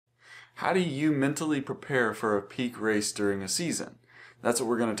How do you mentally prepare for a peak race during a season? That's what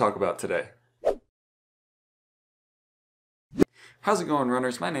we're going to talk about today. How's it going,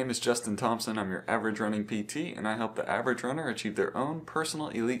 runners? My name is Justin Thompson. I'm your average running PT, and I help the average runner achieve their own personal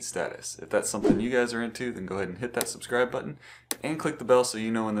elite status. If that's something you guys are into, then go ahead and hit that subscribe button and click the bell so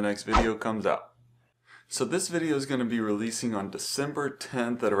you know when the next video comes out. So this video is going to be releasing on December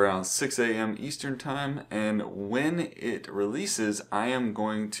 10th at around 6 a.m. Eastern Time, and when it releases, I am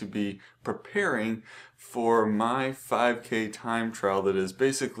going to be preparing for my 5K time trial that is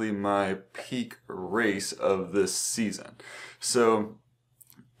basically my peak race of this season. So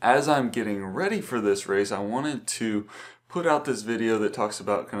as I'm getting ready for this race, I wanted to put out this video that talks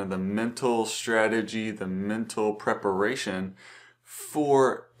about kind of the mental strategy, the mental preparation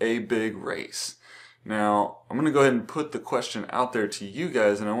for a big race. Now, I'm going to go ahead and put the question out there to you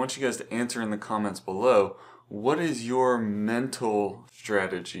guys, and I want you guys to answer in the comments below. What is your mental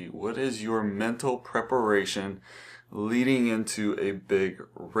strategy? What is your mental preparation leading into a big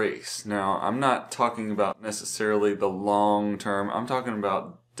race? Now, I'm not talking about necessarily the long term. I'm talking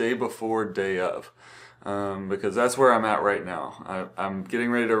about day before, day of, because that's where I'm at right now. I'm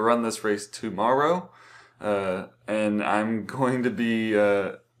getting ready to run this race tomorrow, and I'm going to be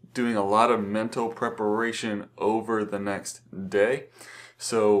doing a lot of mental preparation over the next day.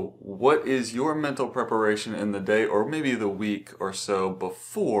 So what is your mental preparation in the day or maybe the week or so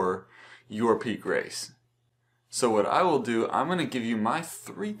before your peak race? So what I will do, I'm going to give you my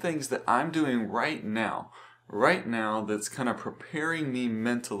 3 things that I'm doing right now that's kind of preparing me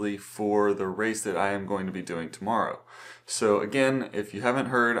mentally for the race that I am going to be doing tomorrow. So again, if you haven't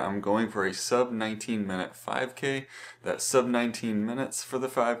heard, I'm going for a sub 19 minute 5K. That sub 19 minutes for the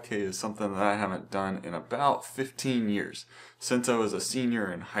 5K is something that I haven't done in about 15 years, since I was a senior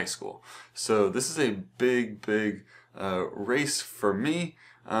in high school. So this is a big race for me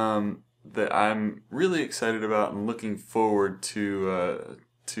that I'm really excited about and looking forward to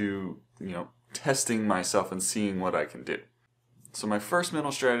testing myself and seeing what I can do. So my first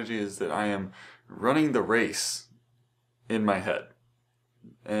mental strategy is that I am running the race in my head.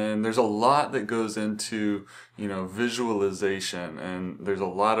 And there's a lot that goes into, visualization, and there's a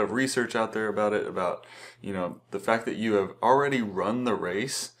lot of research out there about it, about, the fact that you have already run the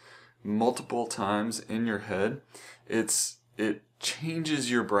race multiple times in your head. It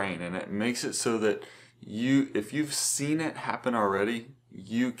changes your brain, and it makes it so that if you've seen it happen already,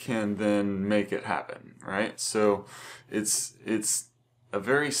 you can then make it happen, right? So it's a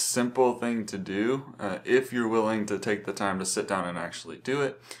very simple thing to do if you're willing to take the time to sit down and actually do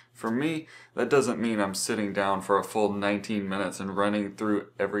it. For me, that doesn't mean I'm sitting down for a full 19 minutes and running through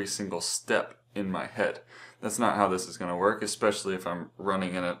every single step in my head. That's not how this is going to work, especially if I'm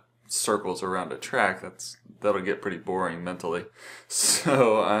running in circles around a track. That'll get pretty boring mentally.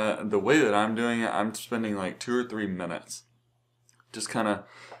 So the way that I'm doing it, I'm spending like 2 or 3 minutes just kind of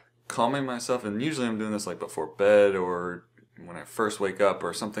calming myself, and usually I'm doing this like before bed or when I first wake up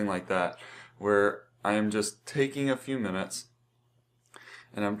or something like that, where I am just taking a few minutes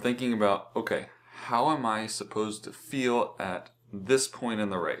and I'm thinking about, okay, how am I supposed to feel at this point in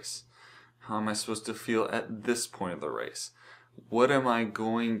the race? How am I supposed to feel at this point of the race? What am I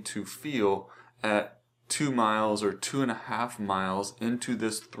going to feel at 2 miles or 2.5 miles into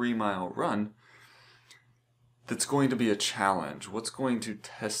this 3-mile run that's going to be a challenge? What's going to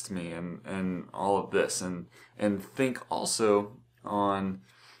test me and all of this? And think also on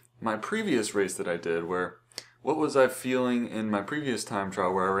my previous race that I did, where what was I feeling in my previous time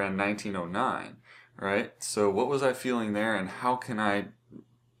trial where I ran 19:09, right? So what was I feeling there, and how can I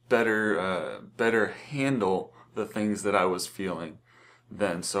better handle the things that I was feeling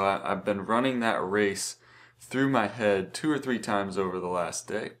then? So I've been running that race through my head 2 or 3 times over the last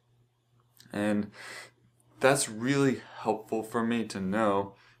day, and that's really helpful for me to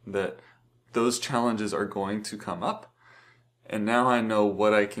know that those challenges are going to come up, and now I know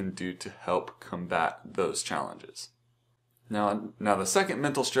what I can do to help combat those challenges. Now the second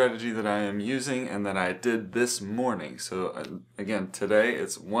mental strategy that I am using and that I did this morning, so again, today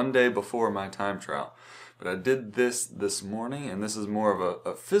it's 1 day before my time trial, but I did this morning, and this is more of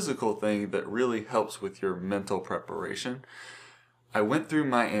a physical thing that really helps with your mental preparation. I went through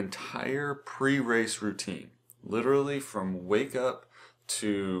my entire pre-race routine, literally from wake up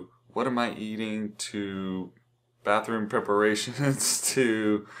to what am I eating, to bathroom preparations,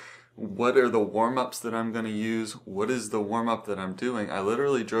 to what are the warm-ups that I'm going to use, what is the warm-up that I'm doing. I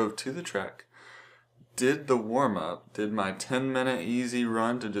literally drove to the track, did the warm-up, did my 10-minute easy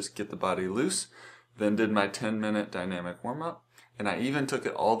run to just get the body loose, then did my 10-minute dynamic warm-up, and I even took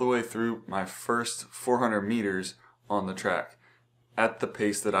it all the way through my first 400 meters on the track. at the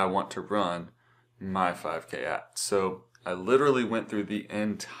pace that I want to run my 5K at. So I literally went through the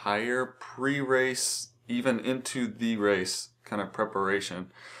entire pre-race, even into the race kind of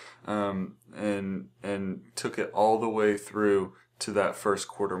preparation, and took it all the way through to that first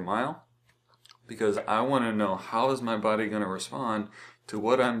quarter mile, because I want to know, how is my body going to respond to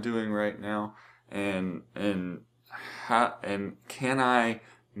what I'm doing right now, and can I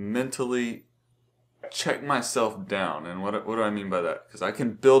mentally check myself down. And what do I mean by that? Because I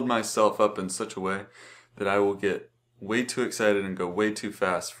can build myself up in such a way that I will get way too excited and go way too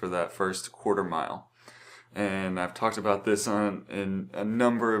fast for that first quarter mile. And I've talked about this in a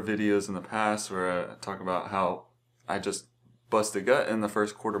number of videos in the past, where I talk about how I just bust a gut in the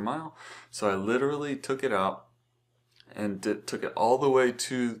first quarter mile. So I literally took it out and took it all the way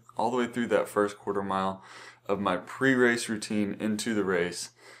through that first quarter mile of my pre-race routine into the race,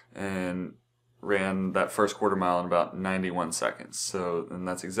 and ran that first quarter mile in about 91 seconds. So, and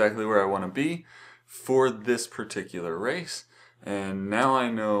that's exactly where I want to be for this particular race. And now I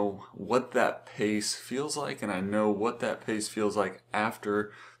know what that pace feels like, and I know what that pace feels like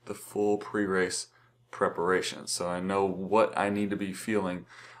after the full pre-race preparation. So I know what I need to be feeling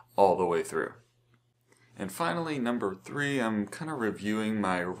all the way through. And finally, number 3, I'm kind of reviewing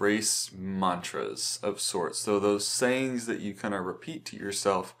my race mantras of sorts. So those sayings that you kind of repeat to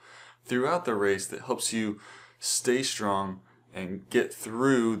yourself throughout the race that helps you stay strong and get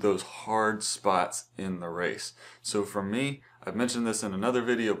through those hard spots in the race. So for me, I've mentioned this in another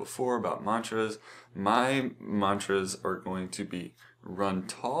video before about mantras. My mantras are going to be run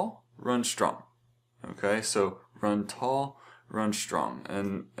tall, run strong. Okay, so run tall, run strong.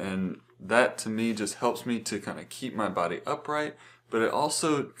 And that to me just helps me to kind of keep my body upright, but it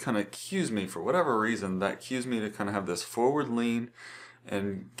also kind of cues me, for whatever reason, that cues me to kind of have this forward lean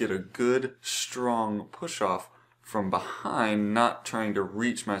and get a good, strong push off from behind, not trying to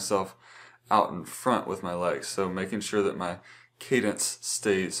reach myself out in front with my legs. So making sure that my cadence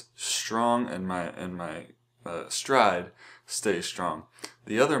stays strong and my stride stays strong.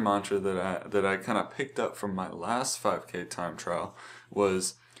 The other mantra that I kind of picked up from my last 5K time trial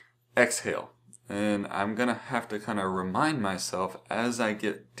was exhale. And I'm going to have to kind of remind myself as I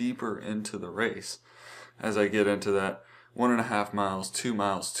get deeper into the race, as I get into that 1.5 miles, 2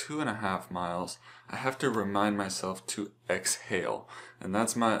 miles, 2.5 miles, I have to remind myself to exhale. And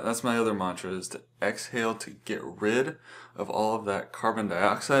that's my other mantra, is to exhale, to get rid of all of that carbon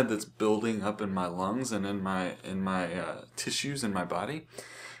dioxide that's building up in my lungs and in my tissues in my body,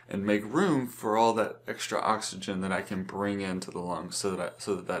 and make room for all that extra oxygen that I can bring into the lungs, so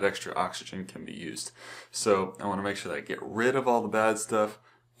that extra oxygen can be used. So I want to make sure that I get rid of all the bad stuff,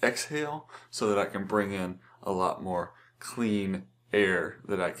 exhale, so that I can bring in a lot more clean air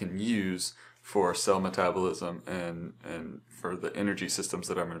that I can use for cell metabolism and for the energy systems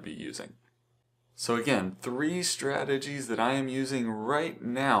that I'm going to be using. So again, 3 strategies that I am using right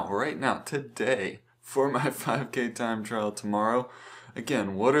now, today, for my 5K time trial tomorrow.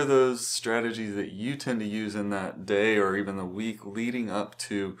 Again, what are those strategies that you tend to use in that day or even the week leading up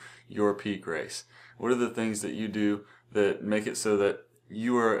to your peak race? What are the things that you do that make it so that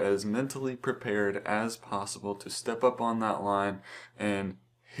you are as mentally prepared as possible to step up on that line and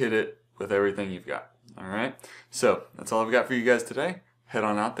hit it with everything you've got? All right? So that's all I've got for you guys today. Head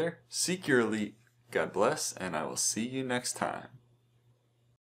on out there, seek your elite. God bless, and I will see you next time.